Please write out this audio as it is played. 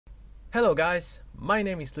Hello guys, my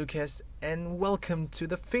name is Lucas and welcome to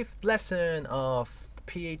the 5th lesson of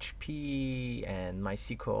PHP and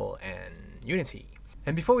MySQL and Unity.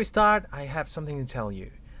 And before we start, I have something to tell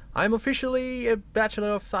you. I'm officially a Bachelor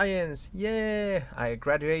of Science. Yeah, I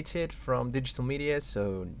graduated from digital media,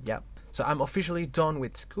 so yeah. So I'm officially done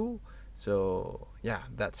with school. So yeah,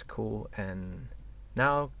 that's cool. And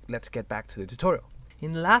now let's get back to the tutorial.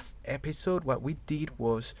 In the last episode, what we did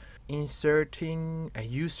was inserting a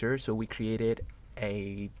user. So we created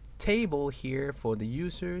a table here for the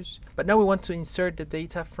users, but now we want to insert the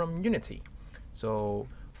data from Unity. So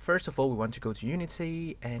first of all, we want to go to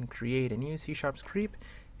Unity and create a new C# script,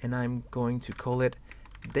 and I'm going to call it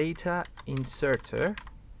data inserter.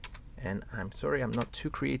 And I'm sorry, I'm not too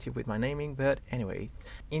creative with my naming, but anyway,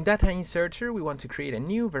 in data inserter, we want to create a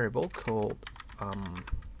new variable called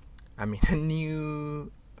a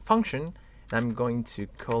new function, and I'm going to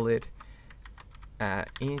call it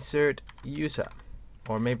insert user,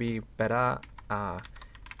 or maybe better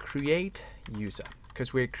create user,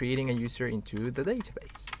 because we're creating a user into the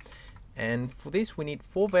database. And for this we need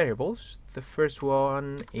 4 variables. The first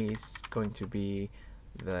one is going to be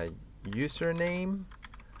the username,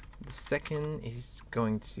 the second is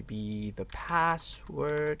going to be the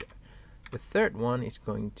password, the third one is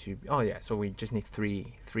going to be, so we just need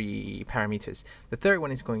three parameters. The third one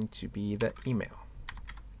is going to be the email.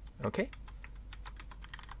 Okay,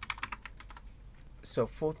 so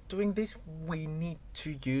for doing this we need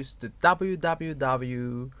to use the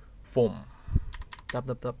WWWForm.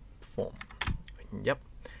 WWWForm. Yep.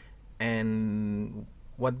 And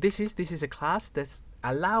what this is a class that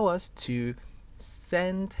allows us to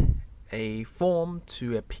send a form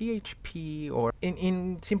to a PHP, or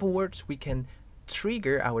in simple words, we can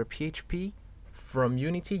trigger our PHP from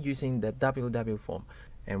Unity using the WWWForm,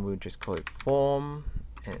 and we'll just call it form,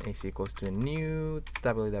 and is equals to a new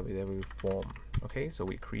WWWForm. Okay, so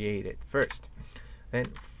we create it first.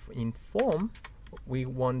 Then in form, we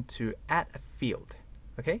want to add a field.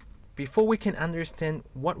 Okay, before we can understand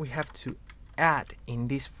what we have to add in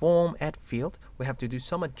this form add field, we have to do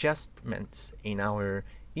some adjustments in our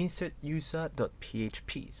insert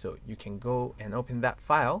user.php. So you can go and open that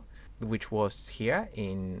file, which was here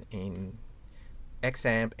in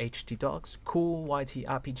XAMPP htdocs cool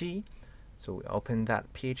ytrpg. So we open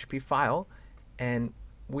that PHP file, and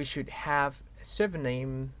we should have a server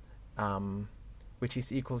name which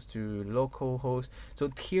is equals to localhost. So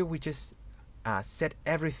here we just set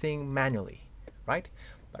everything manually, right?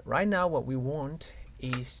 But right now what we want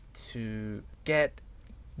is to get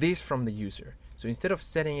this from the user. So instead of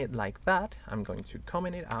setting it like that, I'm going to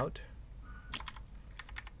comment it out.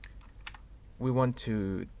 We want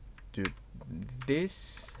to do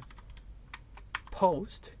this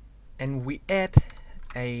post, and we add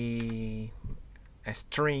a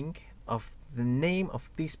string of the name of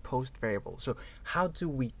this post variable. So how do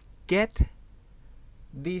we get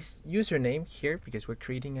this username here? Because we're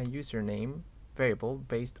creating a username variable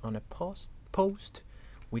based on a post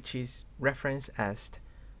which is referenced as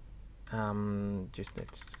just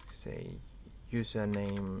let's say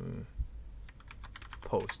username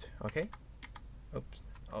post. Okay, oops,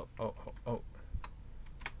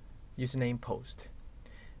 username post.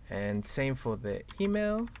 And same for the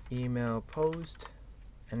email post,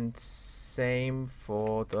 and same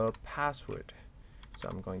for the password. So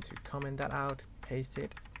I'm going to comment that out, paste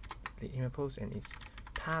it, the email post, and it's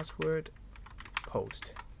password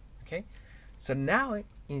post. Okay, so now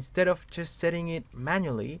instead of just setting it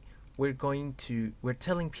manually, we're telling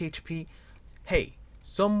PHP, hey,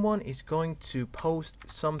 someone is going to post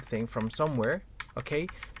something from somewhere. Okay,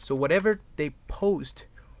 so whatever they post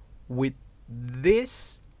with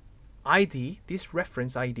this ID, this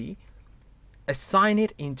reference ID, assign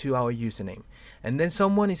it into our username, and then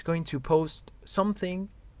someone is going to post something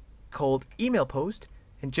called email post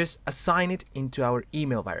and just assign it into our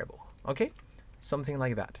email variable. Okay, something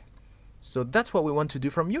like that. So that's what we want to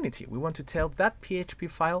do from Unity. We want to tell that PHP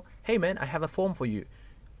file, hey man, I have a form for you.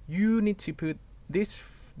 You need to put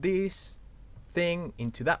this thing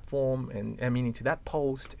into that form, and into that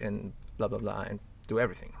post, and blah blah blah, and do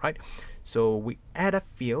everything, right? So we add a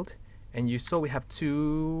field, and you saw we have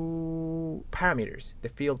 2 parameters. The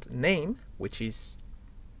field name, which is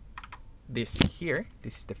this here,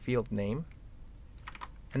 this is the field name,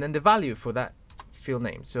 and then the value for that field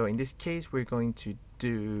name. So in this case we're going to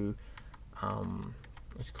do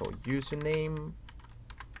let's call username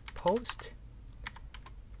post,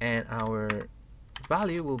 and our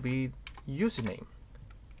value will be username,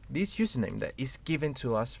 this username that is given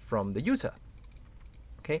to us from the user.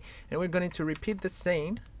 Okay, and we're going to repeat the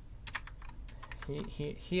same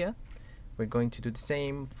here. we're going to do the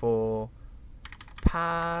same for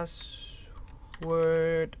password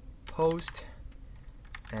post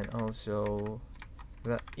and also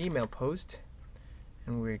the email post,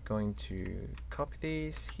 and we're going to copy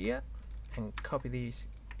these here and copy these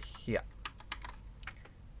here.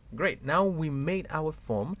 Great, now we made our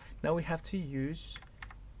form. Now we have to use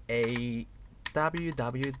a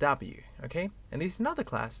WWW, okay? And this is another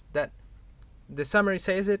class that the summary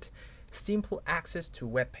says it, simple access to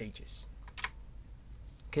web pages.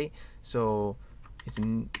 Okay, so it's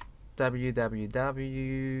in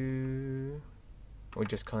WWW, we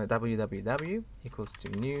just call it WWW equals to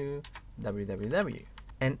new WWW.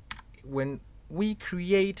 And when we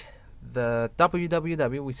create the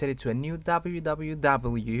WWW, we set it to a new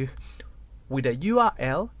WWW with a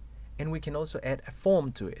URL, and we can also add a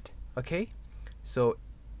form to it. Okay, so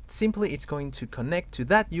simply it's going to connect to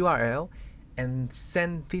that URL and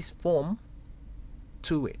send this form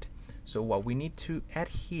to it. So what we need to add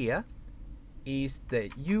here is the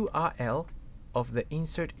URL of the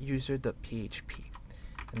insert user.php,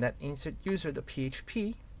 and that insert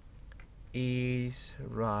user.php is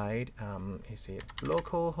is it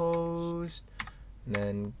localhost, and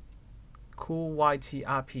then cool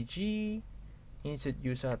ytrpg insert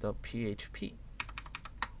user.php.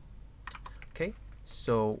 Okay,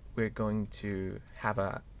 so we're going to have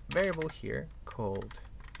a variable here called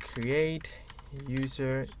create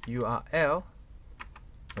user URL,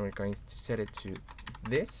 and we're going to set it to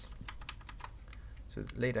this, so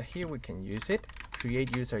later here we can use it,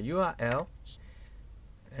 create user URL,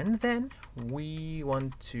 and then we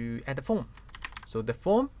want to add a form. So the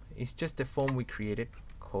form is just the form we created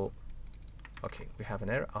called, okay, we have an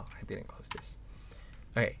error, oh, I didn't close this.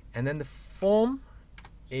 Okay, and then the form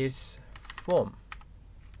is form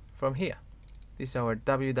from here. This is our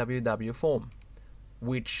WWW form,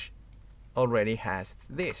 which already has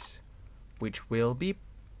this, which will be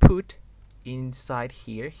put inside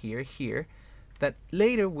here, that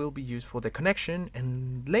later will be used for the connection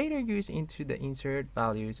and later used into the insert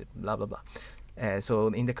values, blah blah blah. So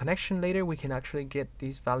in the connection later we can actually get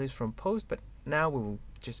these values from post, but now we will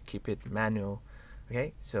just keep it manual.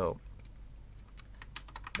 Okay, so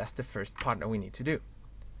that's the first part that we need to do.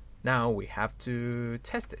 Now we have to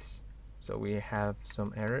test this. So we have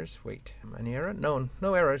some errors. Wait, any error? No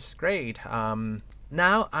errors. Great.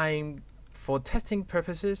 Now for testing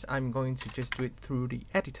purposes, I'm going to just do it through the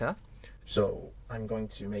editor. So I'm going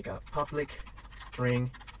to make a public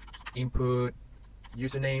string input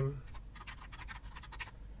username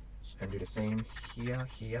and do the same here,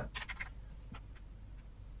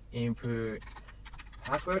 input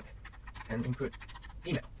password and input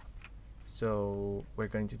email. So we're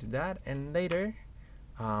going to do that, and later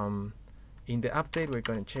in the update we're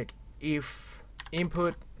going to check if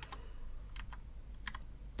input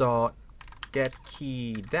dot get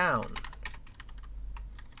key down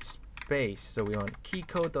space. So we want key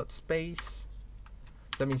code dot space.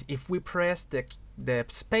 That means if we press the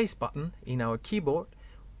space button in our keyboard,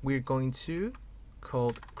 we're going to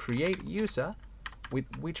call create user with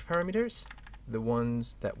which parameters? The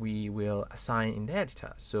ones that we will assign in the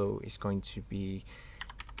editor. So it's going to be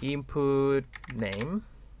input name,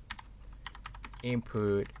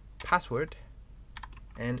 input password,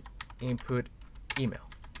 and input email.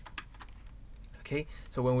 Okay,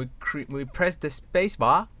 so when we press the space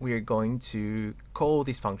bar, we are going to call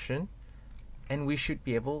this function, and we should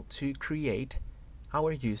be able to create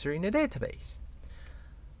our user in the database.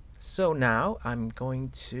 So now I'm going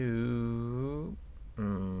to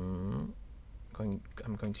I'm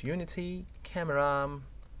going to Unity camera.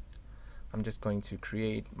 I'm just going to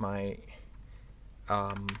create my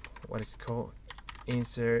what is it called,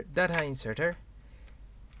 data inserter,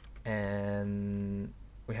 and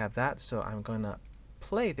we have that. So I'm gonna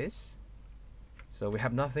play this. So we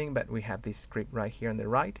have nothing, but we have this script right here on the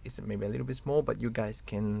right. It's maybe a little bit small, but you guys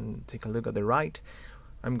can take a look at the right.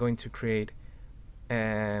 I'm going to create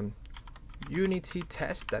Unity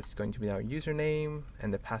test. That's going to be our username,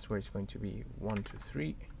 and the password is going to be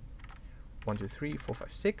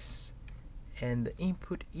 123456, and the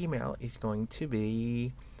input email is going to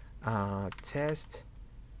be test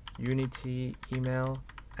unity email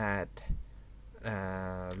at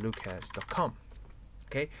lucas.com.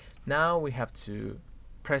 Okay, now we have to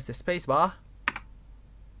press the space bar,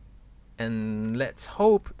 and let's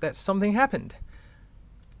hope that something happened.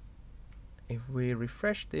 If we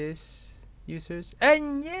refresh this users,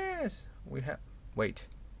 and yes, we have, wait,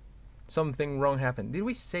 something wrong happened. Did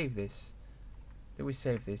we save this? I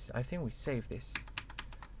think we saved this.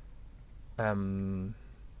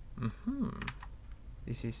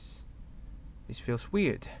 This feels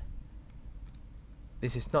weird.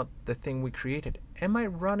 this is not the thing we created. Am I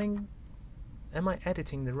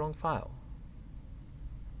editing the wrong file?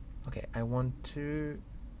 Okay, I want to,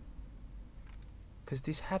 because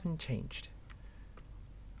these haven't changed.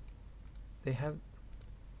 They have,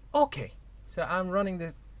 okay, so I'm running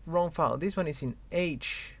the wrong file. This one is in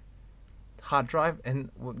H hard drive, and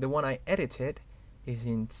the one I edited is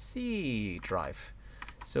in C drive.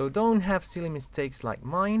 So don't have silly mistakes like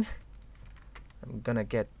mine. I'm gonna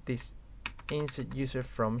get this insert user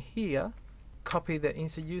from here, copy the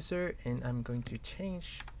insert user, and I'm going to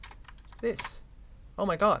change this. Oh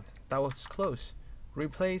my god, that was close.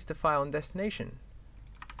 Replace the file on destination.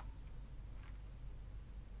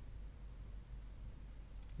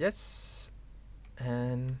 Yes,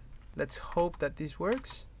 and let's hope that this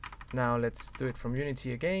works. Now let's do it from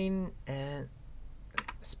Unity again, and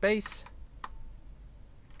space,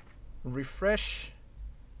 refresh.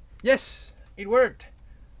 Yes, it worked.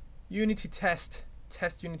 Unity test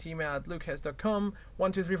Unity email at lucas.com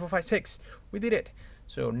 1 2 3 4 5 6. We did it.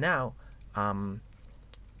 So now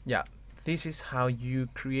yeah, this is how you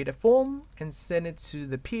create a form and send it to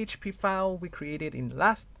the PHP file we created in the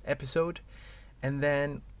last episode, and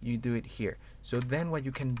then you do it here. So then what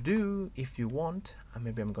you can do, if you want,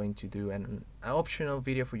 maybe I'm going to do an optional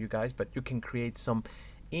video for you guys, but you can create some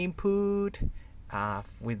input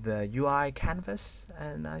with the UI canvas,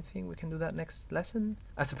 and I think we can do that next lesson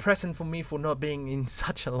as a present for me for not being in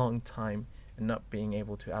such a long time and not being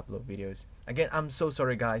able to upload videos. Again, I'm so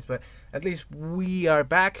sorry guys, but at least we are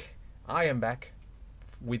back. I am back.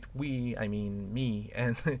 With we, I mean me,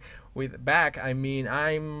 and with back, I mean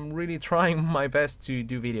I'm really trying my best to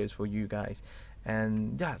do videos for you guys.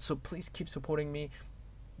 And yeah, so please keep supporting me.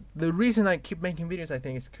 The reason I keep making videos, I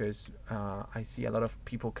think, is because I see a lot of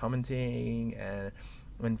people commenting,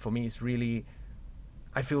 and for me it's really,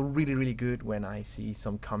 I feel really good when I see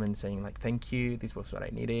some comments saying like, thank you, this was what I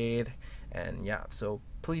needed. And yeah, so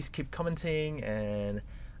please keep commenting, and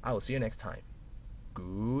I will see you next time.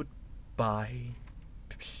 Goodbye.